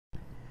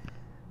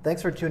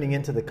Thanks for tuning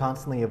in to the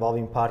Constantly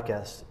Evolving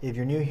podcast. If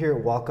you're new here,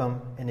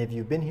 welcome. And if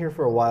you've been here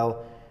for a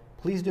while,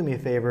 please do me a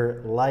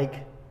favor,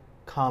 like,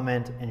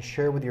 comment, and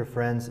share with your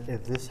friends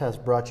if this has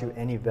brought you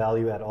any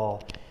value at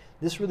all.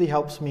 This really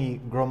helps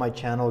me grow my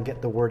channel,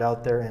 get the word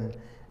out there, and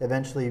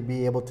eventually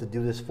be able to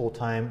do this full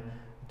time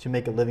to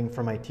make a living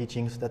from my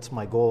teachings. That's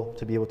my goal,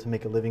 to be able to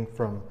make a living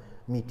from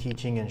me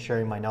teaching and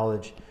sharing my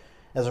knowledge.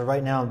 As of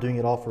right now, I'm doing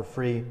it all for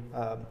free.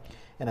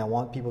 And I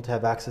want people to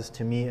have access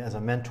to me as a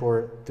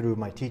mentor through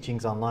my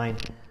teachings online.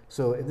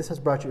 So if this has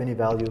brought you any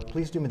value,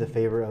 please do me the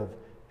favor of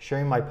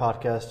sharing my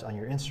podcast on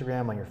your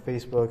Instagram, on your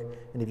Facebook.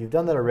 And if you've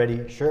done that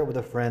already, share it with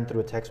a friend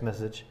through a text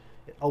message.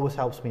 It always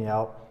helps me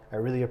out. I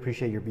really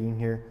appreciate your being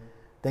here.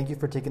 Thank you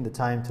for taking the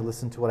time to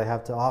listen to what I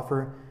have to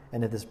offer.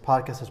 And if this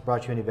podcast has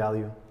brought you any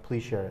value,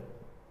 please share it.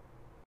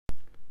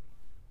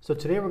 So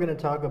today we're going to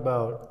talk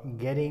about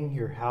getting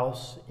your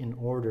house in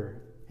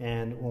order.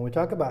 And when we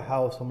talk about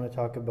house, I'm going to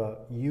talk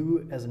about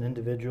you as an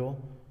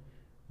individual,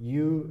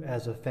 you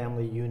as a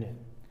family unit.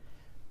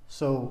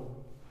 So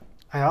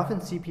I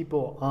often see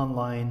people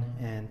online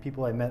and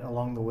people I met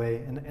along the way,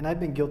 and I've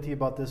been guilty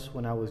about this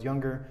when I was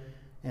younger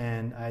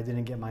and I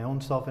didn't get my own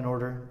self in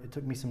order. It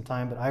took me some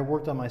time, but I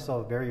worked on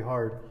myself very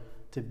hard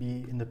to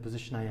be in the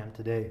position I am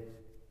today.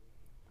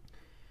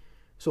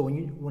 So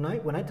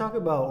when I talk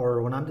about,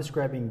 or when I'm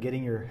describing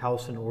getting your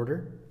house in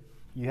order,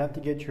 you have to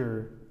get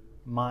your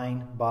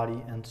mind, body,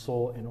 and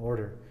soul in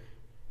order.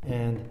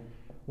 And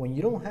when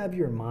you don't have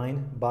your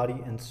mind,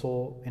 body, and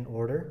soul in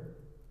order,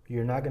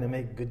 you're not going to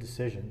make good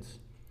decisions.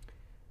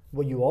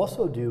 What you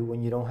also do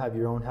when you don't have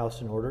your own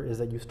house in order is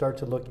that you start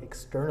to look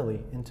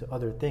externally into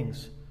other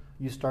things.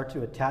 You start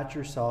to attach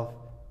yourself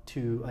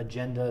to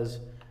agendas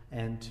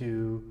and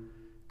to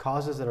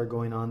causes that are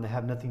going on that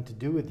have nothing to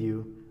do with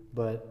you.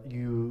 But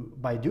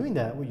by doing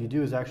that, what you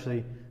do is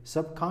actually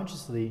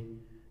subconsciously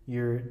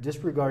you're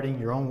disregarding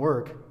your own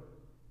work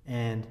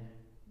and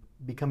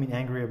becoming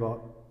angry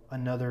about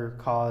another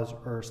cause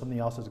or something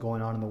else that's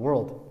going on in the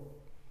world.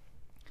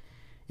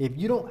 If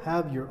you don't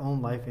have your own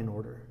life in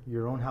order,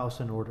 your own house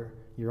in order,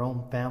 your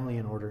own family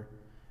in order,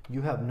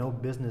 you have no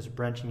business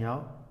branching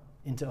out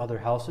into other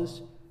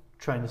houses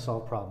trying to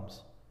solve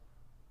problems.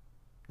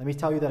 Let me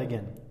tell you that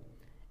again.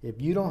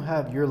 If you don't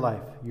have your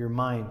life, your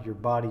mind, your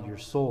body, your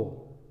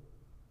soul,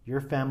 your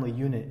family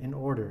unit in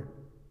order,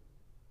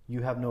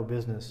 you have no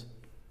business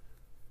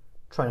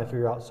trying to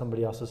figure out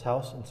somebody else's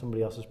house and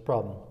somebody else's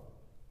problem.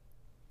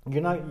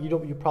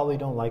 You probably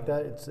don't like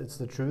that. It's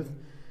the truth.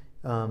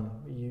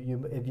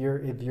 If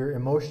you're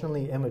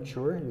emotionally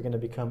immature, you're going to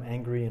become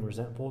angry and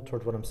resentful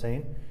towards what I'm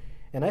saying.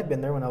 And I've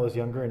been there when I was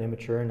younger and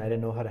immature, and I didn't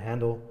know how to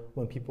handle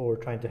when people were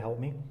trying to help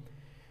me.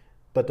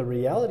 But the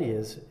reality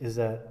is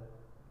that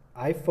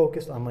I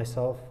focused on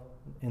myself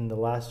in the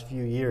last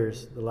few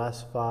years, the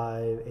last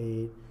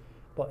 8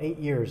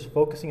 years,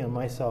 focusing on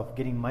myself,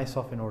 getting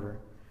myself in order.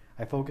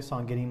 I focus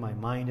on getting my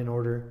mind in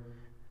order,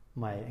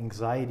 my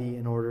anxiety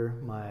in order,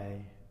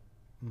 my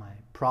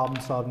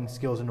problem-solving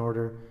skills in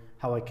order,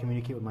 how I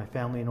communicate with my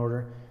family in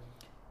order.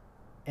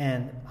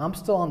 And I'm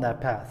still on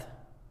that path.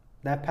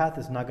 That path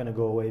is not going to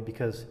go away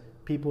because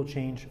people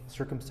change,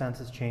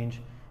 circumstances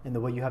change, and the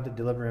way you have to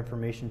deliver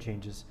information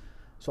changes.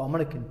 So I'm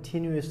going to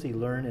continuously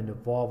learn and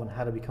evolve on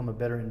how to become a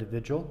better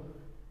individual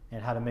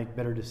and how to make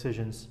better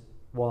decisions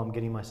while I'm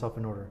getting myself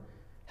in order.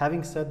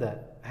 Having said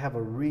that, I have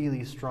a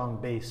really strong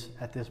base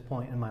at this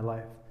point in my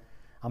life.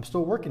 I'm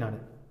still working on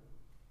it.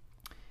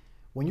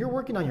 When you're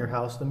working on your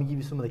house, let me give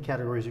you some of the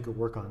categories you could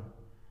work on.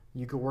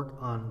 You could work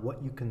on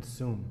what you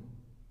consume.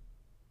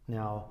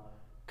 Now,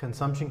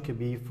 consumption could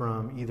be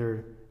from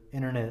either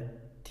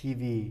internet,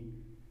 TV,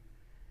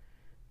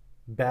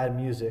 bad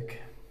music.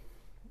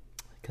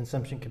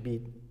 Consumption could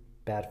be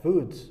bad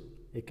foods.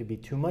 It could be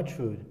too much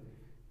food.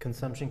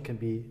 Consumption can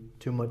be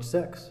too much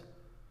sex.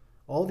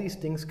 All these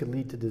things could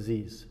lead to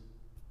disease.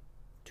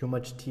 Too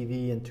much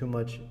TV and too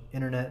much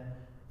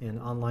internet and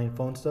online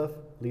phone stuff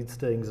leads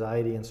to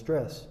anxiety and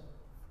stress.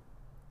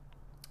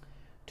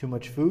 Too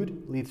much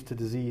food leads to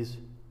disease.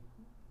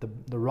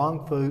 The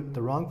wrong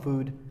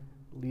food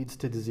leads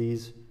to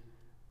disease.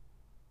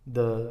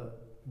 The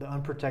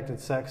unprotected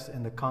sex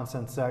and the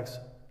constant sex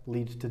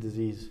leads to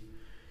disease.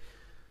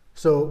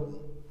 So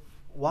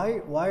why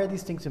are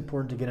these things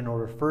important to get in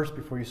order first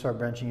before you start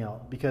branching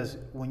out? Because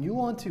when you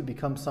want to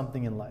become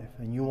something in life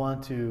and you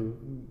want to,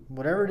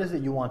 whatever it is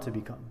that you want to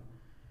become,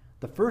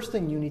 the first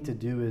thing you need to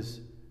do is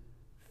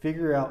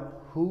figure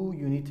out who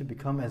you need to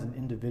become as an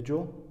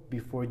individual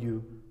before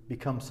you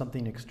become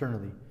something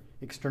externally.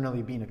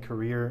 Externally being a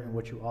career and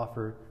what you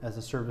offer as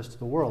a service to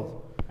the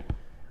world.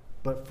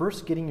 But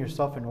first, getting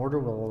yourself in order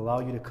will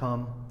allow you to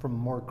come from a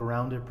more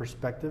grounded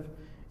perspective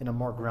and a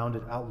more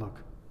grounded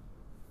outlook.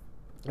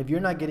 If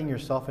you're not getting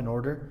yourself in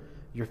order,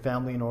 your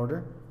family in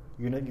order,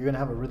 you're going to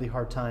have a really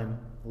hard time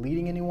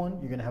leading anyone.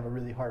 You're going to have a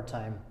really hard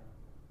time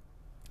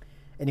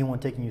anyone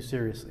taking you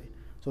seriously.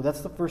 So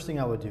that's the first thing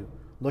I would do.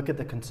 Look at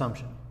the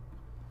consumption.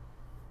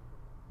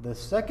 The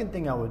second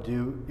thing I would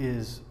do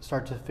is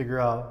start to figure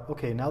out,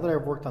 okay, now that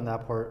I've worked on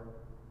that part,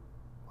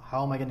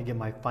 how am I going to get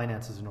my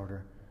finances in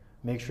order?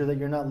 Make sure that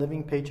you're not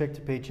living paycheck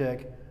to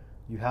paycheck.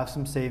 You have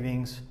some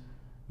savings.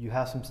 You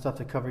have some stuff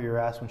to cover your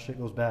ass when shit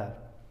goes bad.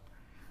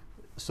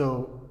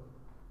 So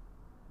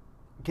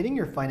getting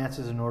your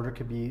finances in order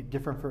could be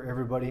different for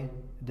everybody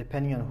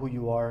depending on who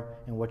you are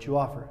and what you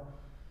offer.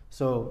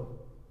 So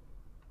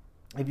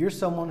if you're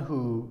someone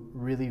who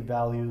really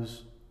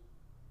values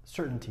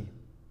certainty,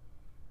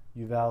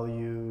 you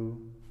value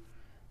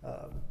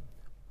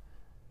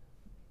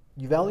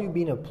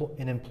being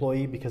an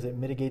employee because it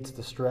mitigates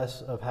the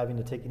stress of having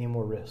to take any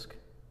more risk.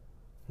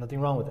 Nothing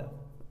wrong with that.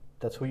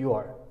 That's who you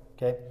are,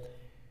 okay?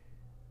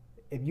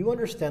 If you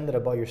understand that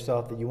about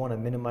yourself, that you want to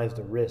minimize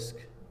the risk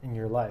in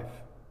your life,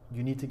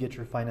 you need to get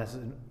your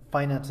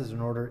finances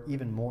in order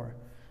even more.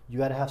 You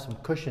got to have some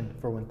cushion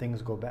for when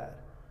things go bad.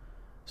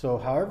 So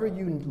however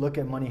you look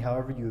at money,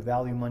 however you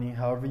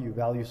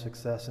value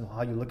success, and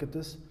how you look at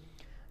this,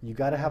 you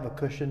got to have a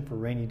cushion for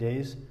rainy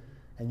days,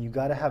 and you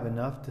got to have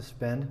enough to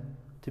spend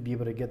to be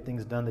able to get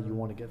things done that you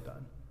want to get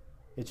done.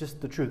 It's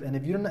just the truth. And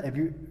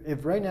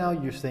if right now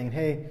you're saying,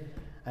 hey,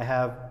 I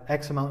have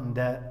X amount in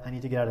debt, I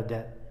need to get out of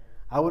debt,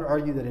 I would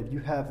argue that if you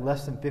have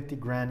less than 50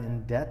 grand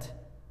in debt,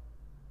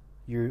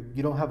 you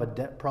don't have a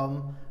debt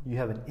problem, you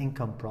have an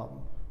income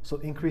problem. So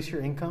increase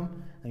your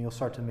income and you'll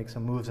start to make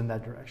some moves in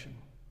that direction.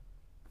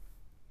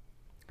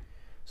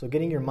 So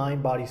getting your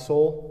mind, body,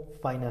 soul,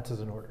 finances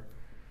in order.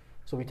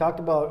 So we talked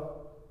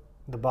about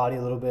the body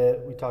a little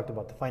bit, we talked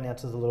about the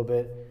finances a little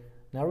bit.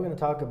 Now we're going to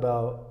talk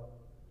about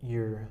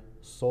your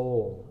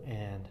soul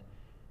and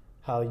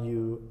how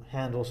you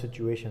handle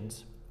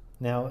situations.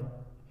 Now,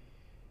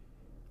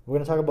 we're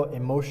going to talk about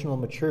emotional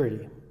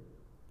maturity.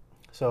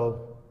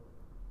 So,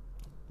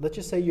 let's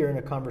just say you're in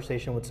a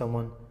conversation with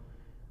someone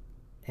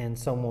and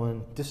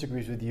someone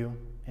disagrees with you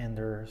and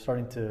they're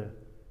starting to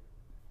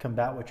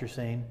combat what you're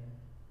saying.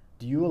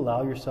 Do you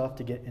allow yourself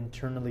to get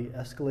internally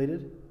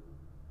escalated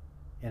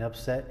and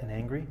upset and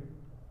angry?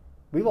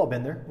 We've all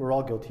been there. We're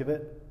all guilty of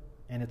it,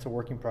 and it's a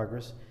work in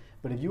progress.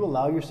 But if you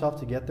allow yourself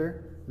to get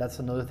there, that's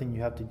another thing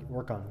you have to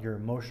work on, your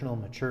emotional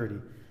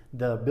maturity.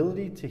 The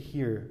ability to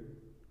hear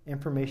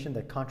information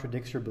that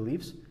contradicts your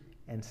beliefs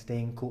and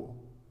staying cool.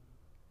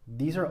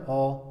 These are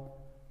all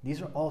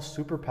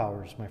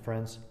superpowers, my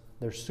friends.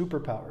 They're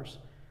superpowers.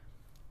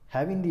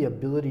 Having the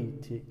ability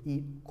to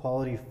eat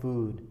quality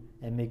food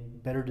and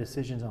make better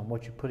decisions on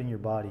what you put in your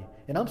body.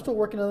 And I'm still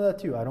working on that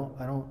too.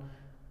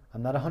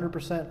 I'm not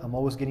 100%. I'm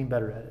always getting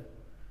better at it.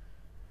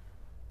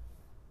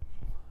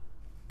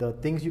 The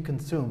things you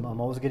consume, I'm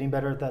always getting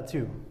better at that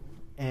too.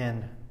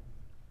 And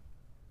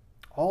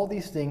all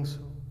these things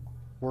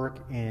work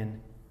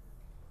in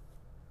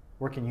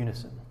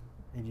unison.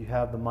 If you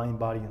have the mind,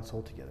 body, and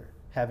soul together,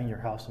 having your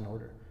house in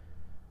order.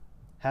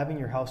 Having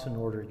your house in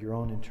order, your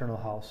own internal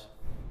house,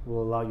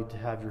 will allow you to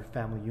have your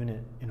family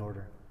unit in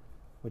order,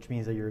 which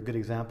means that you're a good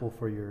example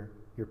for your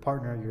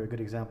partner, you're a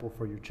good example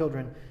for your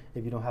children.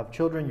 If you don't have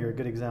children, you're a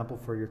good example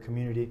for your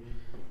community.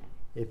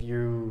 If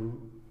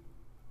you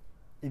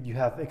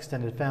have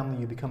extended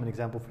family, you become an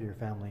example for your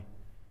family.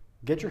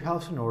 Get your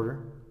house in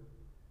order,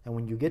 and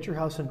when you get your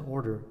house in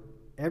order,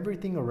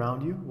 everything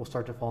around you will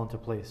start to fall into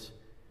place,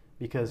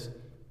 because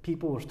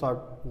people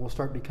will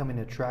start becoming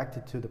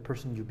attracted to the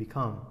person you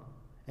become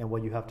and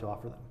what you have to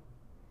offer them.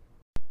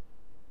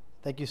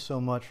 Thank you so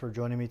much for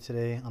joining me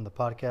today on the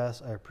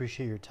podcast. I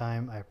appreciate your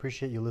time. I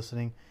appreciate you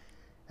listening.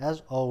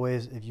 As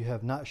always, if you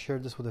have not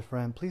shared this with a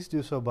friend, please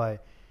do so by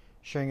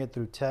sharing it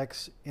through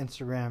text,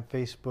 Instagram,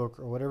 Facebook,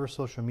 or whatever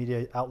social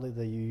media outlet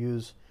that you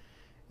use.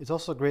 It's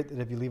also great that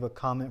if you leave a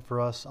comment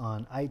for us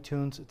on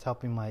iTunes, it's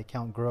helping my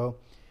account grow.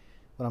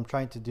 What I'm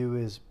trying to do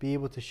is be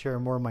able to share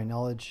more of my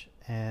knowledge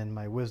and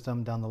my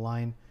wisdom down the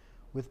line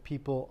with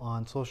people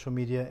on social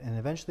media, and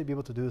eventually be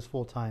able to do this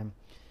full time.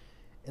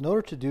 In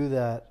order to do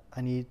that,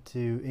 I need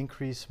to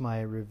increase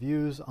my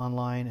reviews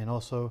online and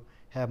also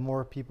have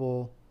more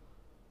people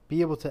be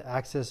able to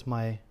access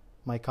my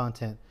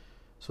content.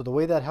 So the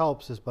way that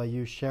helps is by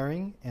you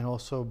sharing, and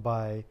also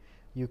by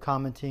you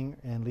commenting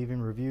and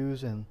leaving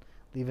reviews and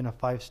leaving a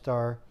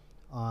 5-star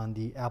on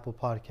the Apple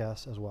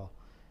Podcast as well.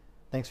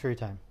 Thanks for your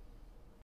time.